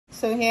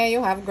So here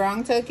you have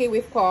ground turkey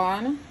with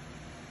corn,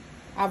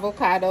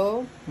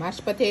 avocado,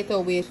 mashed potato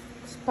with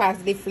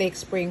parsley flakes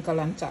sprinkled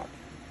on top.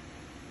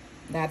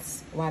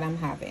 That's what I'm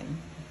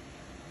having.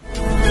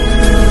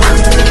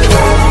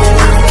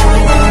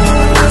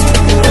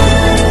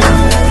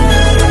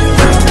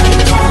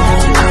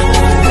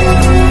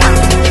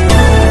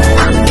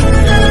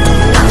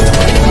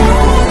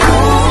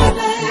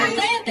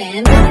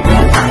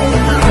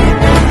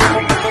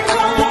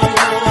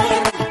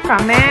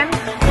 Comment,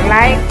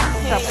 like,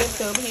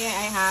 subscribe. Here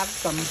I have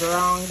some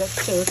ground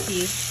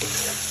turkey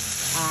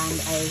and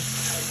I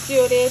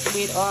stewed it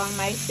with all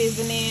my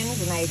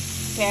seasonings like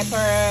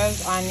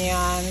peppers,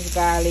 onions,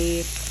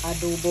 garlic,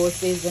 adobo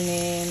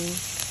seasoning,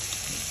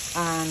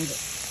 and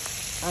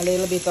a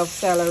little bit of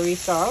celery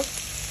salt.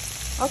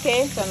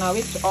 Okay, so now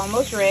it's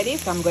almost ready,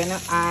 so I'm going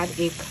to add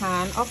a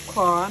can of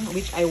corn,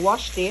 which I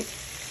washed it,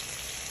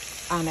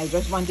 and I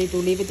just wanted to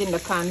leave it in the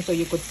can so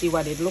you could see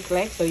what it looked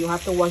like. So you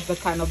have to wash the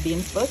can of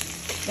beans first.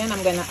 Then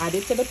I'm going to add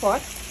it to the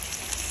pot,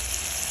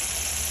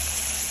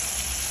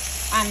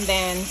 and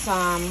then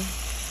some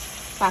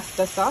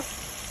pasta sauce,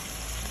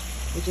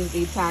 which is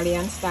the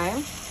Italian style,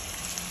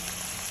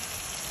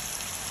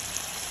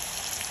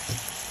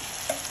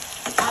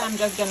 and I'm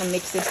just going to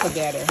mix it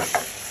together.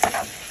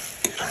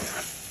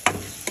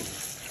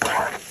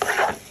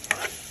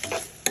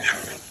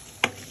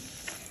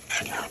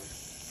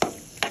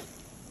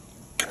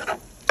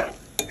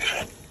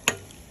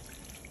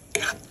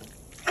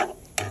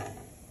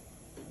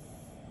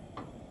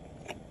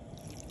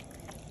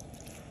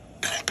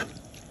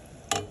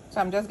 So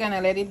I'm just gonna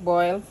let it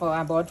boil for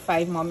about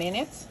 5 more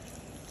minutes.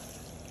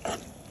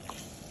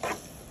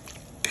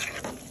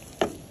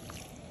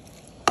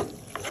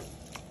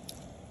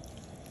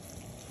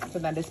 So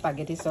that the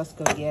spaghetti sauce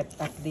could get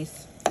at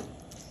least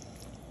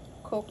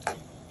cooked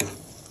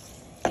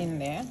in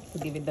there to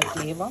give it the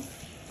flavor.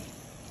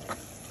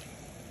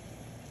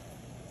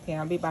 Okay,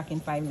 I'll be back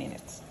in 5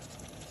 minutes.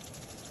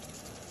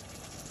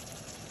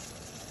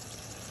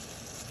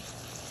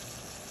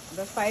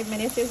 The 5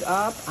 minutes is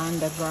up and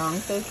the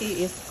ground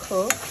turkey is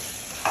cooked.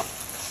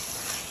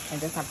 I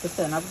just have to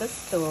turn off the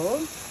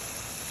stove.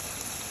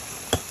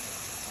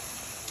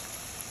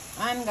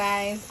 And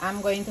guys,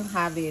 I'm going to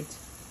have it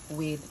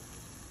with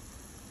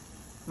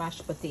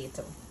mashed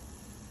potato.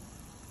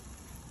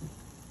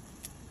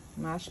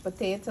 Mashed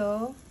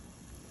potato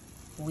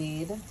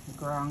with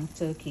ground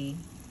turkey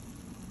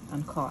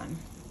and corn.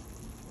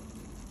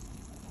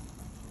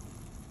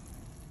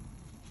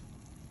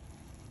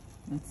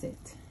 That's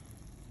it.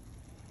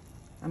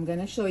 I'm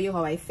gonna show you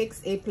how I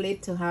fix a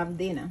plate to have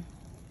dinner.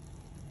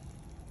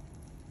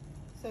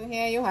 So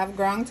here you have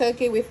ground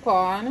turkey with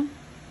corn,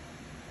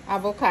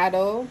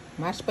 avocado,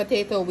 mashed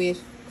potato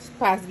with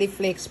parsley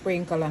flakes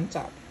sprinkled on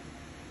top.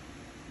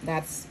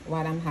 That's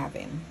what I'm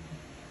having.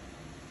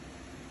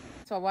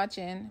 Thanks for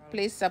watching.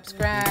 Please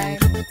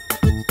subscribe.